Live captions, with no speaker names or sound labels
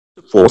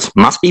force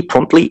must be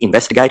promptly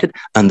investigated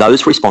and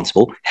those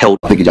responsible held.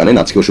 আপনি কি জানেন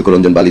আজকে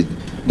শুকরঞ্জন বালি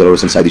দেলোয়ার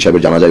হোসেন সাঈদী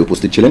সাহেবের জানাজায়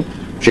উপস্থিত ছিলেন,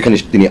 সেখানে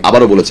তিনি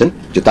আবারও বলেছেন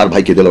যে তার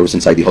ভাইকে দেলোয়ার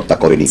হোসেন সাঈদী হত্যা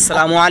করেনি।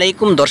 আসসালামু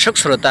আলাইকুম দর্শক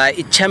শ্রোতা,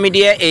 ইচ্ছা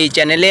মিডিয়া এই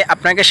চ্যানেলে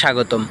আপনাকে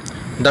স্বাগতম।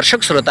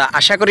 দর্শক শ্রোতা,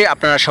 আশা করি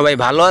আপনারা সবাই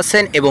ভালো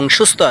আছেন এবং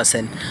সুস্থ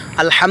আছেন।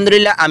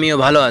 আলহামদুলিল্লাহ আমিও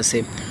ভালো আছি।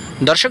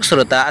 দর্শক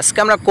শ্রোতা, আজকে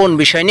আমরা কোন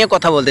বিষয় নিয়ে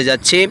কথা বলতে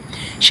যাচ্ছি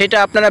সেটা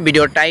আপনারা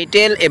ভিডিও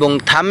টাইটেল এবং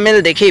থাম্বনেল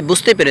দেখেই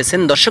বুঝতে পেরেছেন।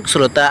 দর্শক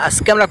শ্রোতা,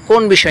 আজকে আমরা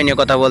কোন বিষয় নিয়ে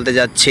কথা বলতে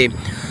যাচ্ছি।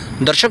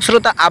 দর্শক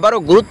শ্রোতা, আবারও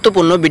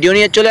গুরুত্বপূর্ণ ভিডিও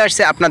নিয়ে চলে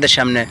আসছে আপনাদের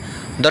সামনে।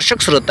 দর্শক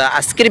শ্রোতা,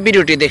 আজকের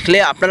ভিডিওটি দেখলে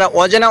আপনারা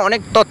অজানা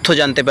অনেক তথ্য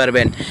জানতে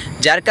পারবেন,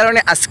 যার কারণে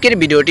আজকের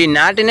ভিডিওটি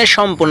না টেনে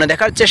সম্পূর্ণ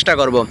দেখার চেষ্টা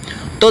করব।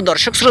 তো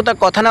দর্শক শ্রোতা,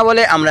 কথা না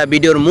বলে আমরা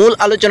ভিডিওর মূল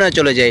আলোচনায়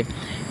চলে যাই।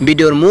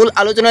 ভিডিওর মূল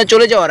আলোচনায়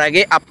চলে যাওয়ার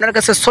আগে আপনার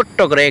কাছে ছোট্ট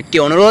করে একটি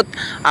অনুরোধ,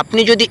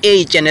 আপনি যদি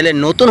এই চ্যানেলে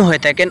নতুন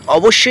হয়ে থাকেন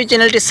অবশ্যই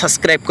চ্যানেলটি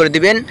সাবস্ক্রাইব করে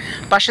দিবেন,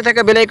 পাশে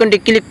থাকা বেল আইকনটি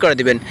ক্লিক করে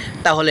দিবেন,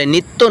 তাহলে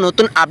নিত্য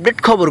নতুন আপডেট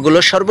খবরগুলো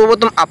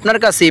সর্বপ্রথম আপনার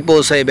কাছেই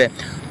পৌঁছাবে।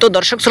 তো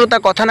দর্শক শ্রোতা,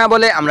 কথা না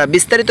বলে আমরা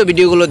বিস্তারিত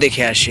ভিডিওগুলো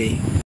দেখে আসি।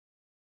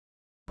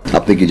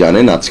 আপনি কি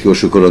জানেন আজকেও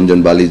শুকরঞ্জন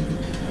বালি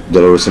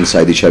দেলোয়ার হোসেন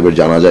সাঈদী সাহেবের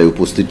জানাজায়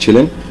উপস্থিত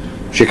ছিলেন,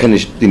 সেখানে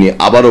তিনি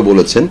আবারও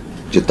বলেছেন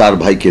যে তার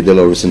ভাইকে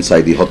দেলোয়ার হোসেন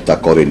সাঈদী হত্যা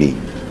করেনি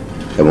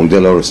এবং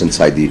দেলোয়ার হোসেন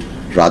সাঈদী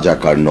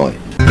রাজাকার নয়।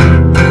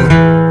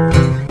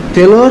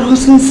 দেলোয়ার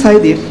হোসেন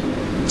সাঈদীর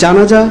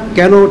জানাজা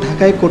কেন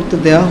ঢাকায় করতে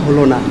দেওয়া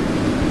হলো না?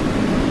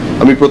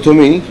 আমি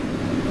প্রথমেই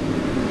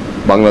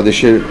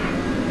বাংলাদেশের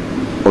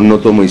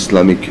অন্যতম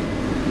ইসলামিক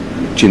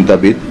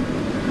চিন্তাবিদ,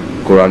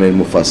 কোরআনের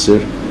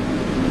মুফাসসির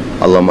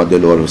আল্লামা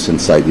দেলোয়ার হোসেন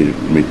সাঈদীর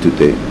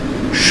মৃত্যুতে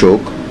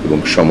শোক এবং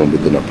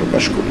সমবেদনা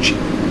প্রকাশ করছি।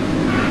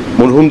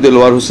 মরহুম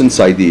দেলোয়ার হোসেন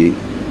সাঈদী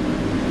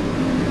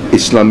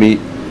ইসলামী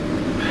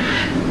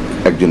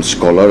একজন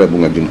স্কলার এবং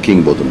একজন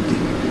কিংবদন্তি।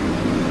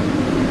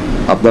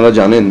 আপনারা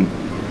জানেন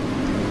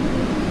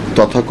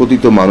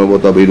তথাকথিত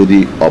মানবতা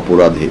বিরোধী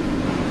অপরাধে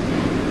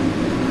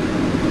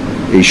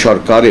এই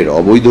সরকারের,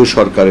 অবৈধ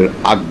সরকারের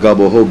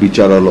আজ্ঞাবহ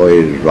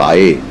বিচারালয়ের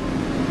রায়ে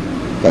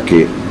তাকে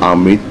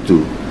আমৃত্যু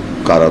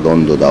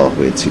কারাদণ্ড দেওয়া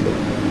হয়েছিল।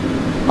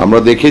 আমরা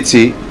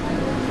দেখেছি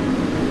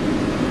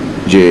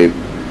যে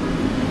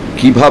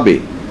কিভাবে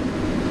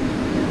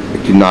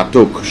একটি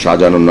নাটক,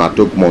 সাজানো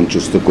নাটক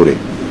মঞ্চস্থ করে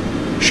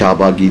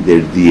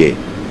শাহবাগীদের দিয়ে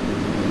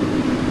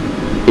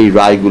এই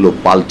রায়গুলো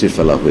পাল্টে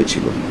ফেলা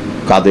হয়েছিল।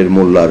 কাদের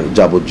মোল্লার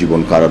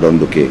যাবজ্জীবন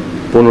কারাদণ্ডকে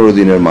 15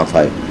 দিনের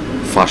মাথায়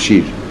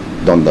ফাঁসির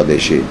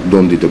দণ্ডাদেশে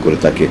দণ্ডিত করে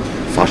তাকে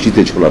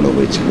ফাঁসিতে ঝোলানো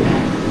হয়েছিল।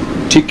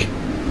 ঠিক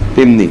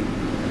তেমনি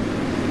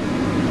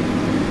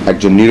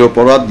একজন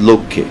নিরপরাধ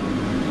লোককে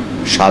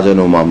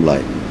সাজানো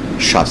মামলায়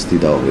শাস্তি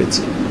দেওয়া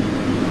হয়েছে।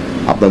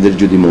 আপনাদের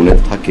যদি মনে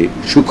থাকে,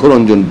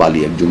 শুকরঞ্জন বালি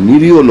একজন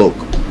নিরীহ লোক,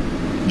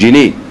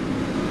 যিনি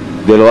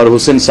দেলোয়ার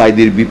হোসেন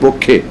সাঈদীর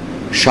বিপক্ষে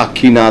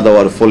সাক্ষী না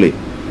দেওয়ার ফলে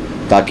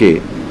তাকে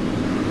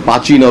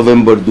 5ই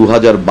নভেম্বর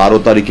 2012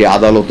 তারিখে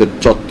আদালতের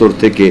চত্বর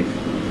থেকে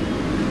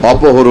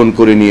অপহরণ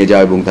করে নিয়ে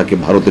যায় এবং তাকে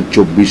ভারতের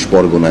 24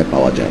 পরগনায়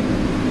পাওয়া যায়।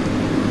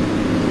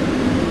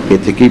 এ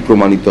থেকেই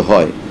প্রমাণিত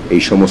হয়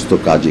এই সমস্ত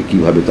কাজে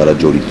কিভাবে তারা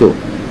জড়িত।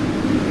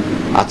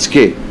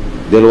 আজকে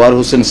দেলোয়ার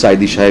হোসেন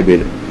সাঈদী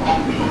সাহেবের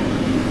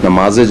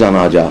নামাজে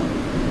জানাজা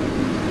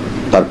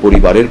তার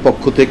পরিবারের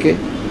পক্ষ থেকে,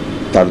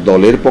 তার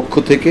দলের পক্ষ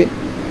থেকে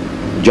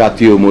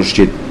জাতীয়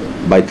মসজিদ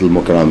বাইতুল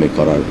মোকাররমে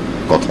করার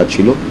কথা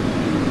ছিল।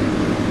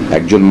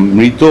 একজন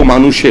মৃত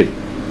মানুষের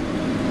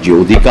যে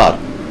অধিকার,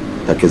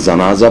 তাকে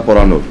জানাজা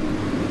পড়ানোর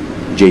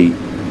যেই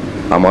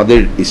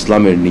আমাদের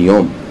ইসলামের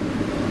নিয়ম,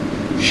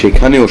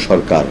 সেখানেও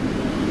সরকার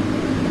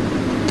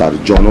তার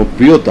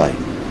জনপ্রিয়তায়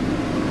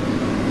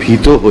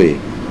ভীত হয়ে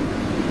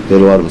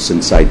দেলোয়ার হোসেন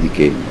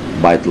সাঈদীকে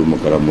বাইতুল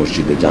মোকাররম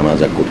মসজিদে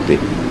জানাজা করতে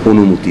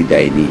অনুমতি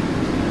দেয়নি।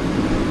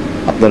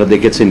 আপনারা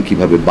দেখেছেন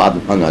কিভাবে বাঁধ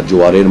ভাঙা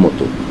জোয়ারের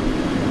মতো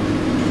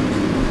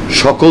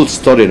সকল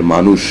স্তরের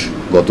মানুষ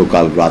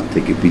গতকাল রাত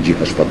থেকে পিজি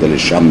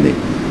হাসপাতালের সামনে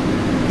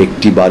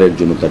একটি বারের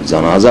জন্য তার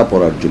জানাজা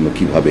পড়ার জন্য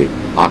কিভাবে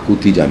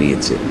আকুতি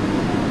জানিয়েছে।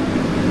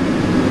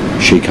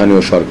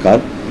 সেখানেও সরকার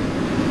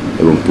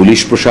এবং পুলিশ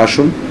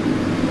প্রশাসন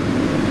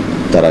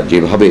তারা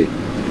যেভাবে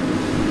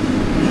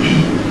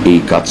এই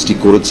কাজটি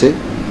করেছে,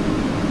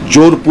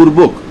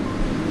 জোরপূর্বক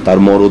তার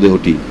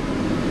মরদেহটি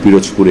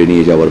পিরোজপুরে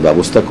নিয়ে যাওয়ার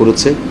ব্যবস্থা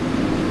করেছে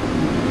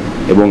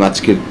এবং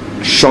আজকের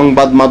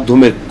সংবাদ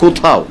মাধ্যমের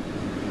কোথাও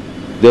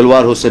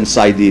দেলোয়ার হোসেন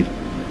সাঈদীর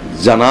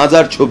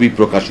জানাজার ছবি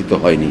প্রকাশিত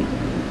হয়নি।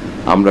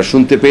 আমরা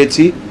শুনতে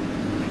পেয়েছি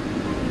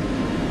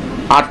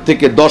 8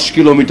 থেকে 10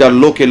 কিলোমিটার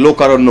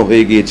লোকারণ্য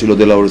হয়ে গিয়েছিল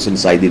দেলোয়ার হোসেন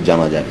সাঈদীর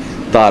জানাজায়।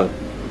 তার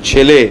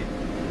ছেলে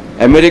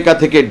আমেরিকা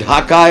থেকে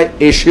ঢাকায়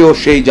এসেও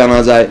সেই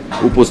জানাজায়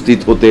উপস্থিত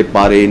হতে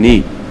পারেনি।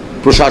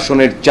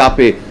 প্রশাসনের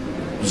চাপে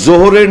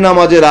জোহরের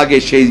নামাজের আগে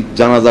সেই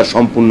জানাজা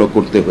সম্পূর্ণ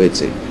করতে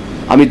হয়েছে।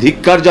 আমি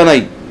ধিক্কার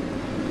জানাই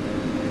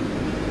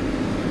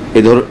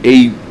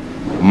এই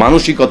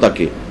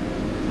মানসিকতাকে,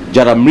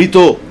 যারা মৃত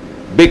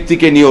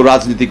ব্যক্তিকে নিয়েও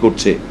রাজনীতি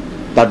করছে।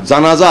 তার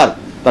জানাজার,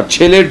 তার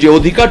ছেলের যে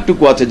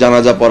অধিকারটুকু আছে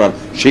জানাজা পড়ার,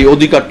 সেই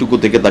অধিকারটুকু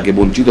থেকে তাকে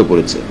বঞ্চিত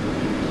করেছে।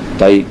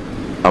 তাই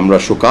আমরা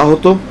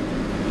শোকাহত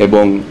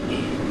এবং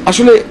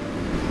আসলে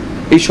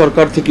এই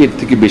সরকার থেকে এর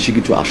থেকে বেশি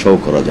কিছু আশাও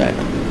করা যায়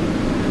না।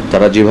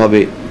 তারা যেভাবে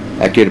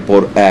একের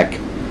পর এক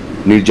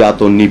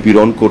নির্যাতন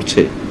নিপীড়ন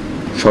করছে,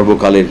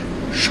 সর্বকালের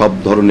সব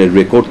ধরনের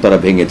রেকর্ড তারা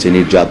ভেঙেছে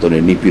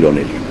নির্যাতনের,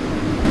 নিপীড়নের।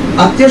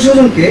 আত্মীয়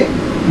স্বজনকে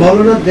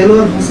মাওলানা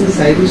দেলোয়ার হোসেন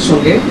সাঈদীর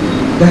সঙ্গে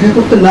দেখা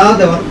করতে না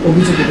দেওয়ার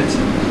অভিযোগ উঠেছে।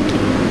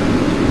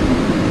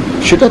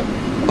 সেটা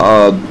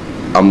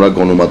আমরা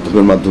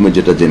গণমাধ্যমের মাধ্যমে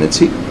যেটা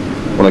জেনেছি,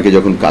 ওনাকে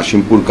যখন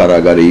কাশিমপুর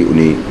কারাগারেই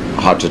উনি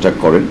হার্ট অ্যাটাক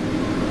করেন,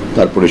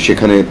 তারপরে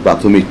সেখানে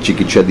প্রাথমিক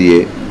চিকিৎসা দিয়ে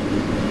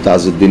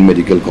তাজউদ্দিন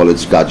মেডিকেল কলেজ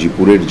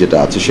গাজীপুরের যেটা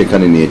আছে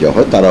সেখানে নিয়ে যাওয়া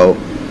হয়। তারাও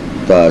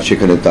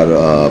সেখানে তার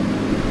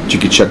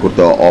চিকিৎসা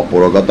করতে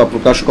অপারগতা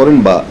প্রকাশ করেন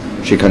বা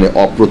সেখানে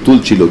অপ্রতুল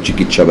ছিল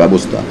চিকিৎসা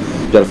ব্যবস্থা,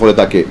 যার ফলে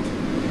তাকে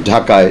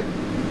ঢাকায়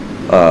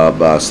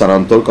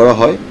স্থানান্তর করা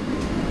হয়।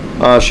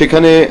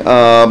 সেখানে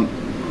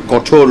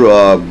কঠোর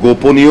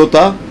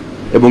গোপনীয়তা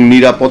এবং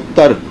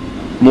নিরাপত্তার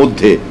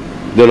মধ্যে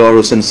দেলোয়ার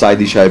হোসেন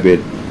সাঈদী সাহেবের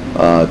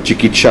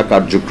চিকিৎসা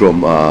কার্যক্রম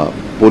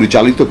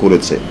পরিচালিত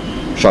করেছে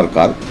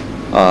সরকার।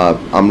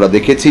 আমরা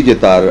দেখেছি যে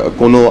তার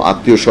কোনো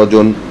আত্মীয়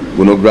স্বজন,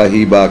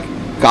 গুণগ্রাহী বা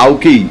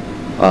কাউকেই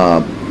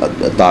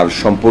তার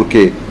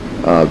সম্পর্কে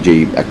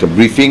যেই একটা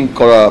ব্রিফিং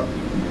করা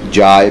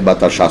যায় বা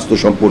তার স্বাস্থ্য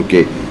সম্পর্কে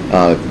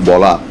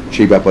বলা,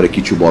 সেই ব্যাপারে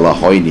কিছু বলা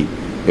হয়নি।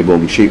 এবং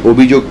সেই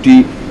অভিযোগটি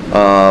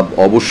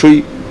অবশ্যই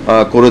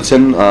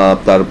করেছেন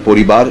তার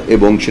পরিবার,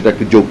 এবং সেটা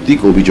একটি যৌক্তিক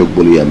অভিযোগ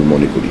বলেই আমি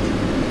মনে করি।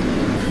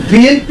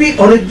 বিএনপি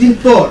অনেকদিন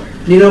পর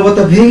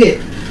নীরবতা ভেঙে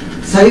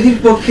সাঈদীর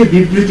পক্ষে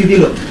বিবৃতি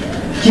দিল,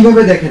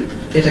 কিভাবে দেখেন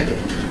এটাকে?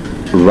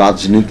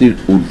 রাজনীতির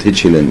ঊর্ধ্বে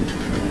ছিলেন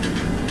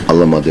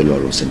আল্লামা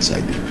দেলোয়ার হোসেন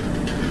সাঈদী।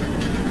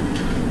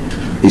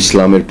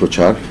 ইসলামের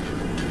প্রচার,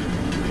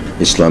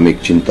 ইসলামিক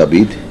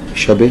চিন্তাবিদ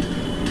হিসাবে,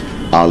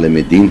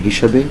 আলেমে দ্বীন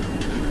হিসাবে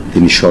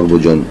তিনি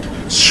সর্বজন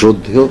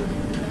শ্রদ্ধেয়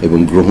এবং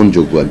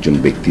গ্রহণযোগ্য একজন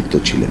ব্যক্তিত্ব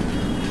ছিলেন।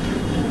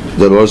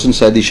 দেলোয়ার হোসেন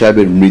সাঈদী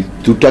সাহেবের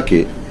মৃত্যুটাকে,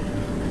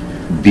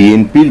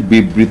 বিএনপির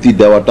বিবৃতি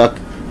দেওয়াটা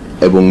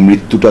এবং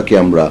মৃত্যুটাকে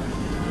আমরা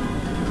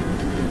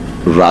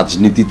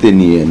রাজনীতিতে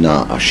নিয়ে না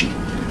আসি।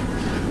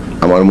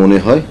 আমার মনে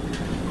হয়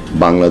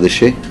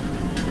বাংলাদেশে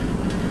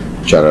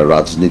যারা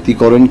রাজনীতি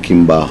করেন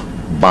কিংবা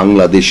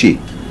বাংলাদেশি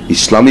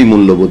ইসলামী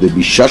মূল্যবোধে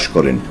বিশ্বাস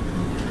করেন,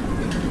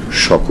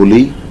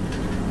 সকলেই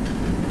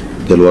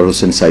দেলোয়ার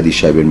হোসেন সাঈদী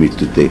সাহেবের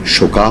মৃত্যুতে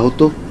শোকাহত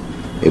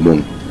এবং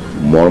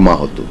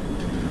মর্মাহত।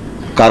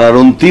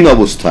 কারারন্তীন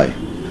অবস্থায়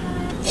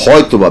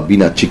হয়তোবা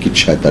বিনা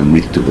চিকিৎসায় তার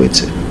মৃত্যু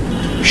হয়েছে।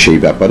 সেই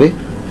ব্যাপারে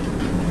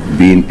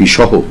বিএনপি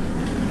সহ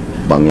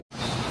বাংলা।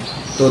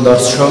 তো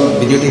দর্শক,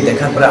 ভিডিওটি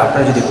দেখার পরে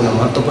আপনার যদি কোনো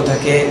মন্তব্য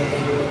থাকে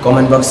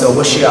কমেন্ট বক্সে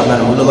অবশ্যই আপনার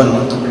মূল্যবান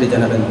মন্তব্যটি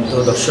জানাবেন। তো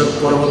দর্শক,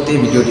 পরবর্তী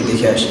ভিডিওটি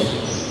দেখে আসি।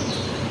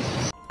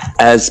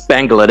 As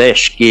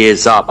Bangladesh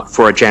gears up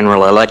for a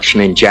general election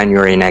in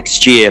January next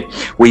year,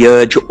 we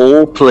urge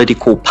all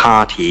political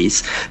parties,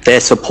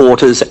 their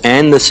supporters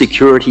and the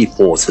security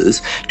forces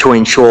to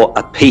ensure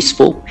a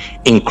peaceful,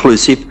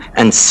 inclusive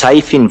and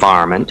safe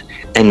environment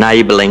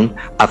enabling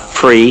a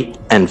free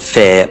and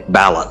fair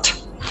ballot.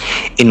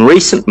 In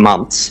recent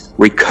months,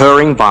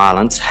 recurring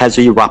violence has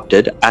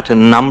erupted at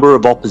a number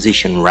of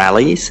opposition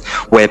rallies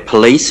where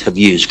police have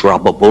used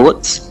rubber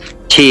bullets,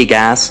 tear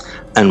gas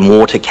and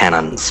water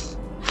cannons.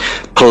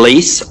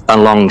 Police,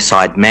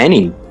 alongside men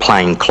in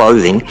plain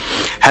clothing,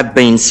 have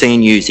been seen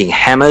using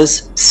hammers,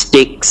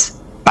 sticks,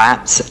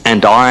 bats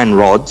and iron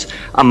rods,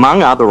 among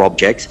other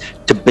objects,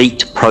 to beat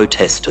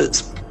protesters.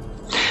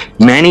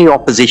 Many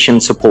opposition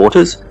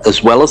supporters, as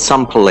well as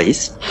some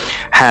police,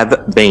 have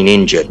been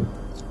injured.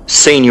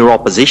 Senior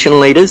opposition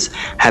leaders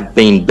have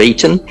been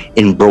beaten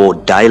in broad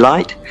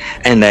daylight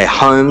and their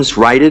homes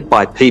raided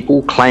by people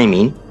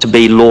claiming to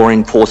be law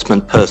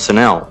enforcement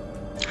personnel.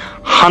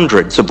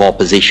 Hundreds of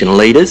opposition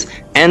leaders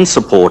and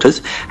supporters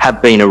have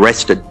been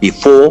arrested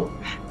before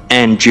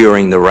and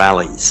during the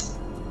rallies.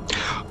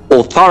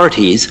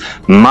 Authorities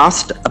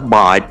must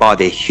abide by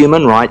their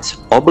human rights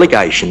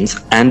obligations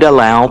and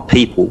allow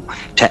people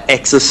to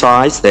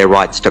exercise their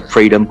rights to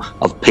freedom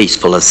of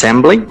peaceful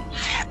assembly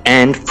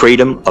and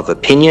freedom of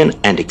opinion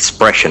and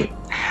expression,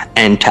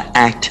 and to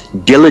act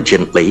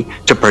diligently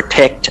to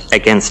protect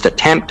against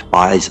attempt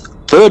by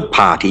third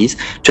parties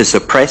to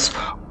suppress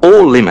or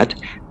limit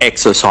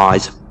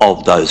exercise of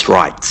those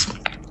rights.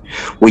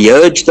 We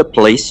urge the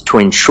police to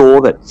ensure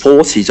that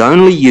force is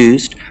only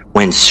used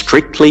when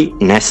strictly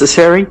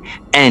necessary,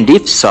 and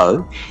if so,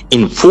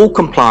 in full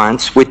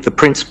compliance with the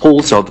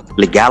principles of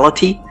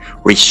legality,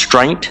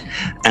 restraint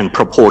and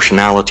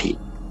proportionality.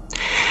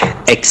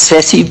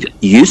 Excessive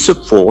use of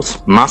force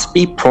must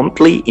be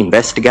promptly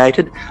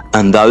investigated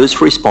and those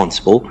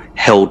responsible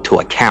held to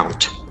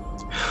account.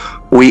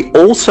 We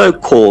also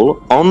call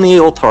on the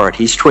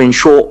authorities to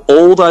ensure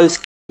all those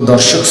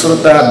দর্শক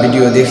শ্রোতা,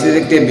 video দেখতে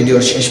দেখতে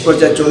ভিডিওর শেষ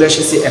পর্যায়ে চলে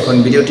এসেছি। এখন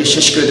ভিডিওটি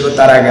শেষ করে দেব।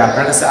 তার আগে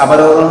আপনার কাছে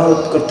আবারও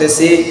অনুরোধ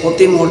করতেছি,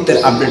 প্রতি মুহূর্তের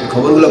আপডেট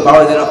খবরগুলো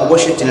পাওয়ার জন্য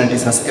অবশ্যই চ্যানেলটি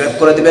সাবস্ক্রাইব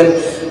করে দেবেন,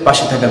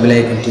 পাশে থাকা বেল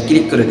আইকনটি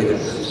ক্লিক করে দেবেন।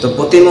 তো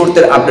প্রতি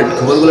মুহূর্তের আপডেট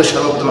খবরগুলো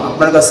সর্বপ্রথম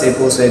আপনার কাছে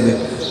পৌঁছে দেবে।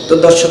 তো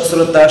দর্শক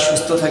শ্রোতা,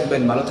 সুস্থ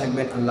থাকবেন, ভালো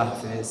থাকবেন, আল্লাহ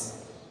হাফেজ।